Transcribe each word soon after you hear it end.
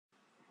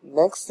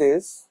Next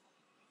is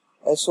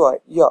SOI.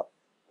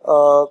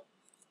 Uh,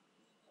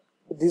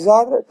 these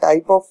are the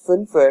type of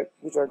FinFET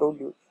which I told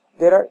you.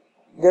 There are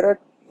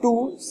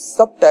two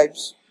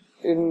subtypes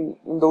in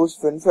those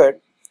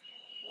FinFET.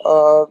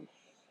 Uh,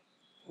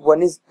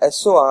 one is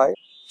SOI,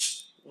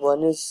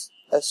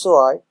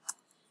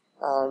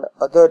 and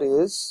other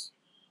is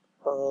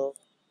bulk.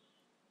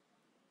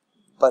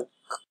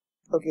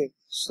 Okay,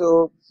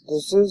 so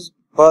this is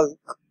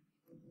bulk.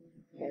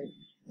 Right?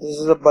 This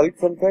is a bulk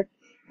FinFET,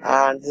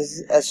 and this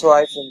is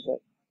SOI FinFET.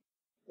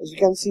 As you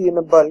can see, in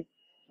a bulk,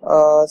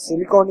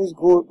 silicon is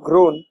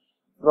grown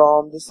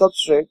from the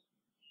substrate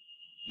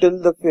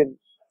till the fin,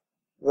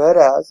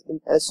 whereas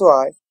in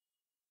SOI,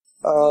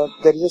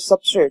 there is a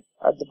substrate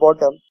at the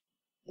bottom,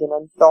 then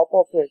on top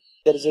of it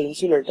there is an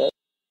insulator,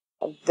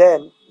 and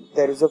then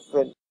there is a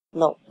fin.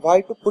 Now,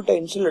 why to put an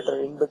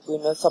insulator in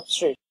between a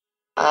substrate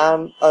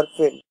and a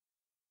fin?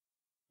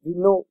 We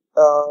know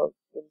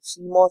in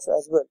CMOS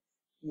as well,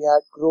 we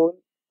had grown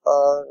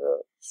a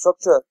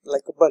structure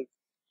like a bulk.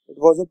 It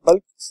was a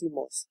bulk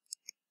CMOS.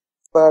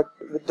 But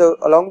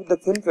along with the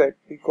FinFET,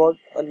 we got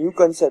a new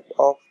concept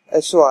of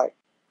SOI,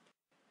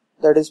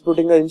 that is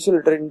putting an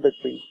insulator in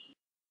between.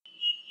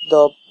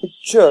 The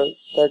picture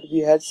that we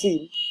had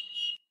seen,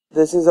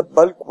 this is a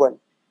bulk one.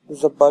 This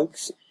is a bulk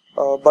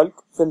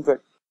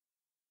FinFET.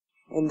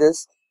 In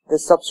this, the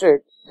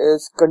substrate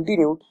is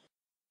continued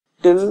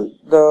till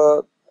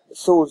the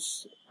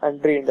source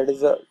and drain, that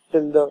is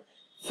till the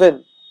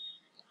fin.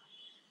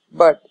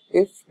 But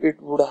if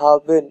it would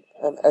have been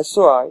an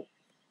SOI,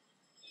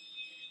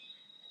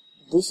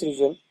 this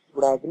region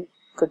would have been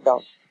cut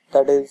down.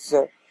 That is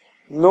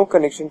no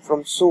connection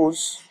from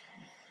source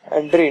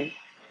and drain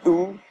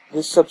to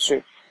this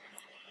substrate.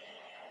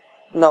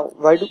 Now,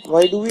 why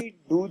do we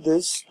do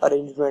this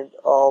arrangement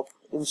of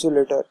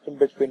insulator in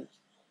between?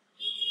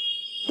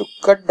 To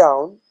cut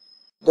down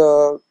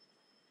the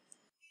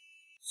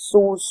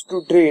source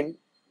to drain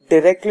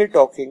directly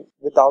talking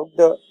without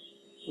the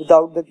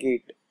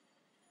gate.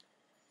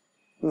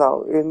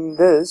 Now, in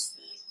this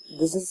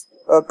is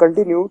a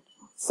continued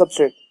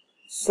substrate,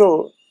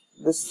 so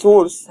the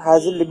source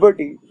has a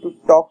liberty to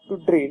talk to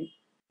drain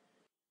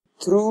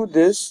through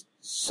this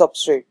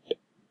substrate,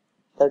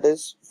 that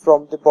is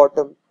from the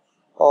bottom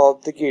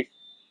of the gate,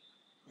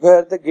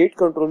 where the gate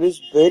control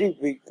is very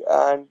weak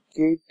and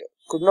gate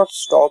could not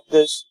stop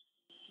this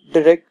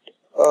direct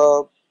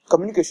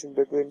communication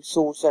between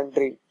source and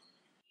drain.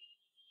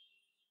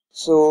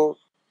 So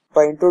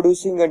by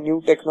introducing a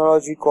new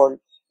technology called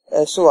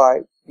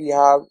SOI, we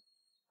have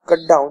cut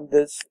down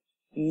this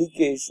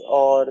leakage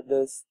or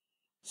this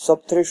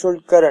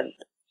subthreshold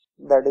current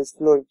that is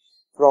flowing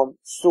from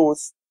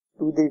source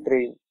to the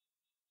drain.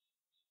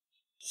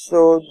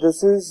 So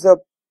this is a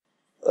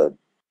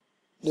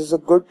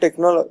good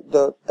technology.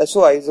 The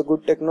SOI is a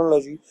good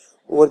technology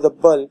over the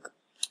bulk,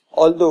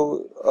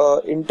 although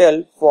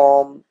Intel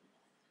formed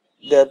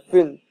their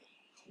pin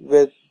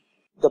with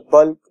the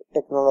bulk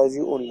technology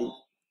only,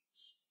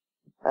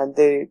 and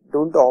they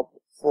don't opt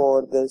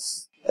for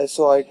this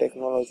SOI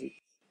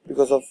technology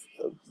because of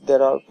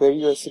there are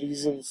various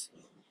reasons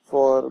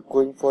for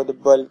going for the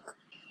bulk.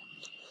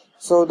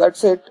 So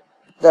that's it.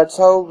 That's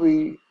how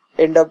we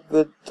end up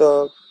with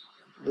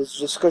this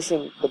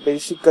discussion, the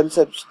basic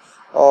concepts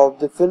of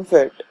the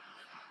FinFET.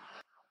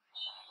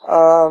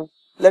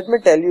 Let me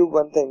tell you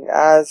one thing.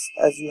 As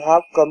you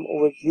have come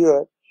over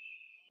here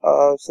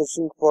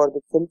searching for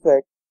the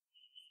FinFET,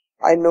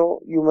 I know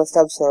you must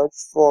have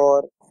searched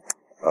for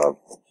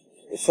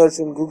search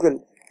in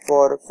Google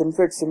for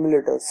FinFET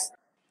simulators,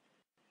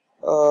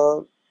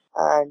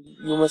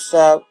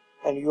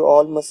 and you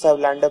all must have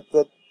landed up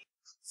with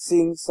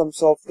seeing some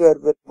software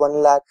with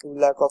 1 lakh, 2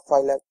 lakh, or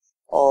 5 lakh,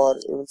 or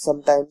even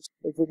sometimes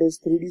if it is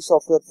 3D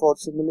software for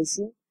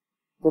simulation,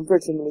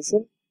 FinFET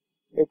simulation,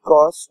 it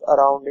costs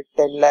around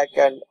 10 lakh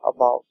and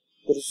above.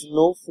 There is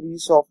no free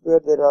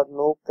software. There are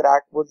no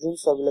crack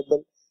versions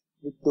available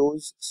with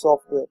those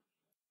software.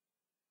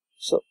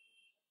 So,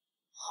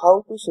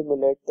 how to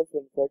simulate the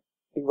FinFET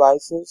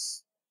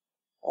devices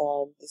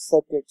and the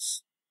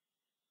circuits?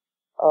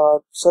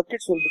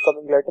 Circuits will be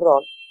coming later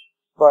on,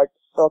 but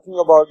talking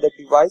about the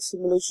device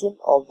simulation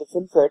of the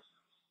FinFET.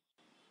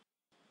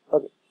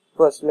 Okay,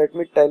 first let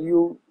me tell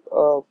you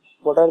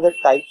what are the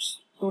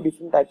two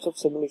different types of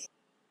simulation.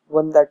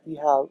 One that we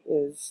have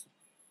is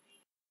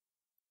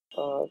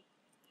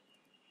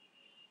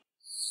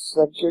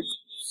circuit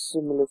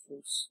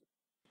simulations,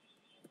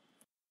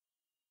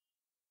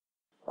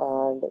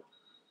 and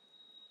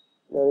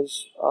there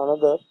is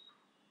another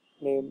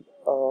named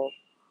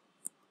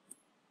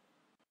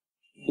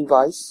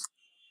device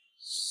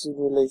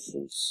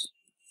simulations.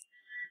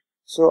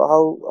 So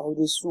how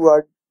these two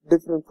are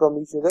different from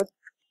each other?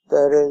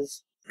 There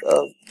is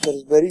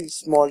very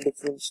small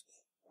difference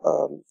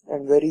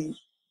and very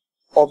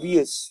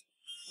obvious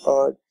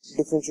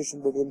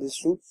differentiation between these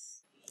two.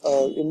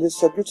 In this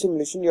circuit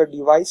simulation, your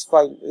device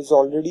file is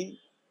already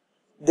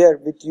there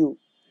with you,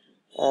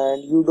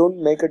 and you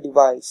don't make a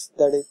device.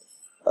 That is,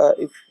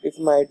 if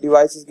my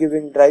device is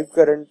giving drive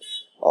current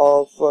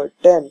of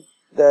 10,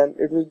 then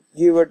it will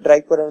give a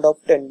drive current of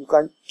 10. You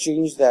can't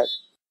change that.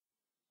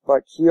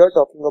 But here,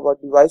 talking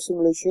about device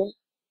simulation,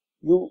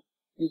 you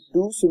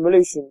do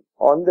simulation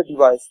on the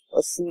device,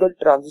 a single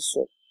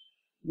transistor.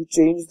 You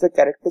change the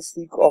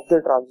characteristic of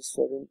the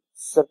transistor. In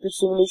circuit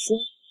simulation,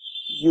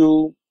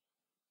 you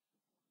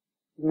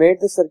made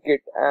the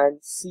circuit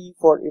and see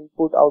for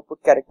input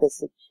output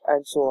characteristics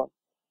and so on.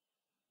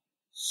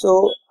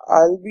 So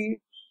I'll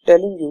be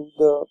telling you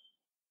the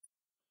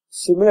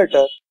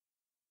simulator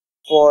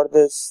for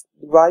this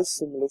device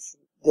simulation.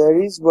 There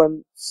is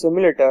one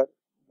simulator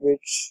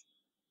which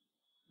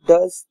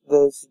does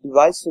this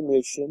device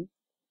simulation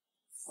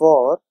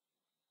for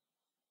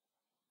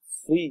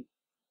free.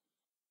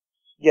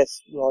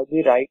 Yes, you are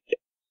be right.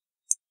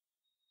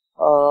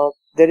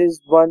 There is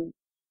one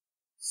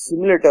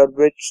simulator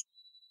which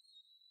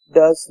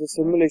does the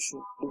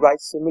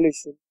device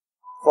simulation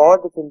for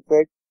the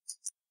FinFET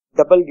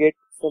double gate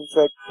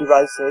FinFET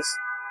devices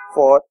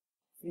for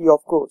free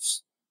of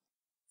course.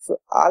 So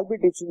I'll be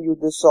teaching you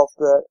this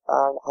software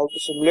and how to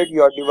simulate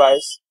your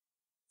device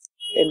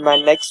in my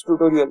next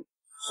tutorial.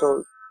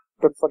 So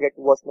don't forget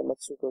to watch my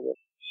next tutorial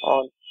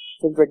on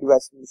FinFET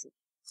device simulation.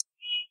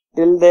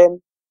 Till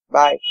then,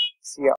 bye. See ya.